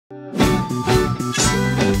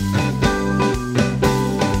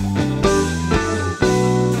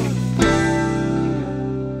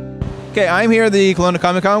Okay, I'm here at the Kelowna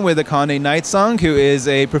Comic Con with Akane Nightsong, who is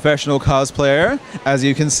a professional cosplayer. As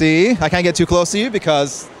you can see, I can't get too close to you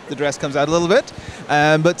because the dress comes out a little bit.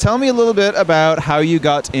 But tell me a little bit about how you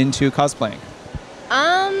got into cosplaying.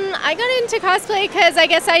 I got into cosplay because I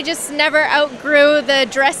guess I just never outgrew the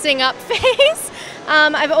dressing up phase.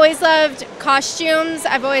 I've always loved costumes,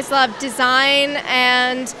 I've always loved design,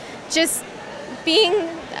 and just being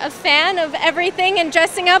a fan of everything and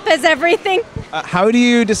dressing up as everything. How do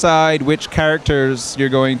you decide which characters you're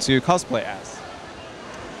going to cosplay as?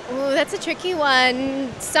 Ooh, that's a tricky one.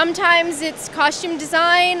 Sometimes it's costume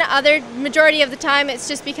design, majority of the time it's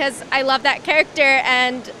just because I love that character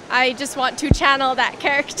and I just want to channel that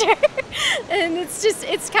character. And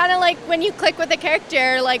it's kind of like when you click with a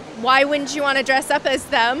character, like why wouldn't you want to dress up as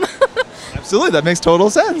them? Absolutely, that makes total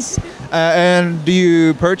sense. And do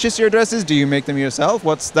you purchase your dresses? Do you make them yourself?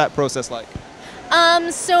 What's that process like?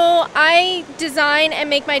 So I design and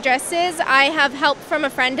make my dresses. I have help from a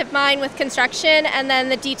friend of mine with construction, and then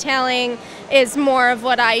the detailing is more of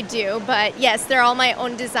what I do. But yes, they're all my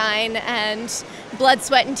own design, and blood,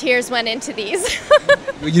 sweat, and tears went into these.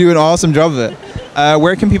 You do an awesome job of it.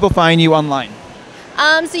 Where can people find you online?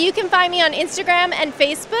 So you can find me on Instagram and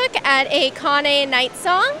Facebook at Akane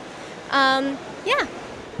Nightsong. Yeah.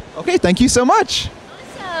 Okay, thank you so much.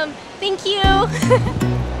 Awesome. Thank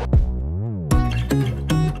you.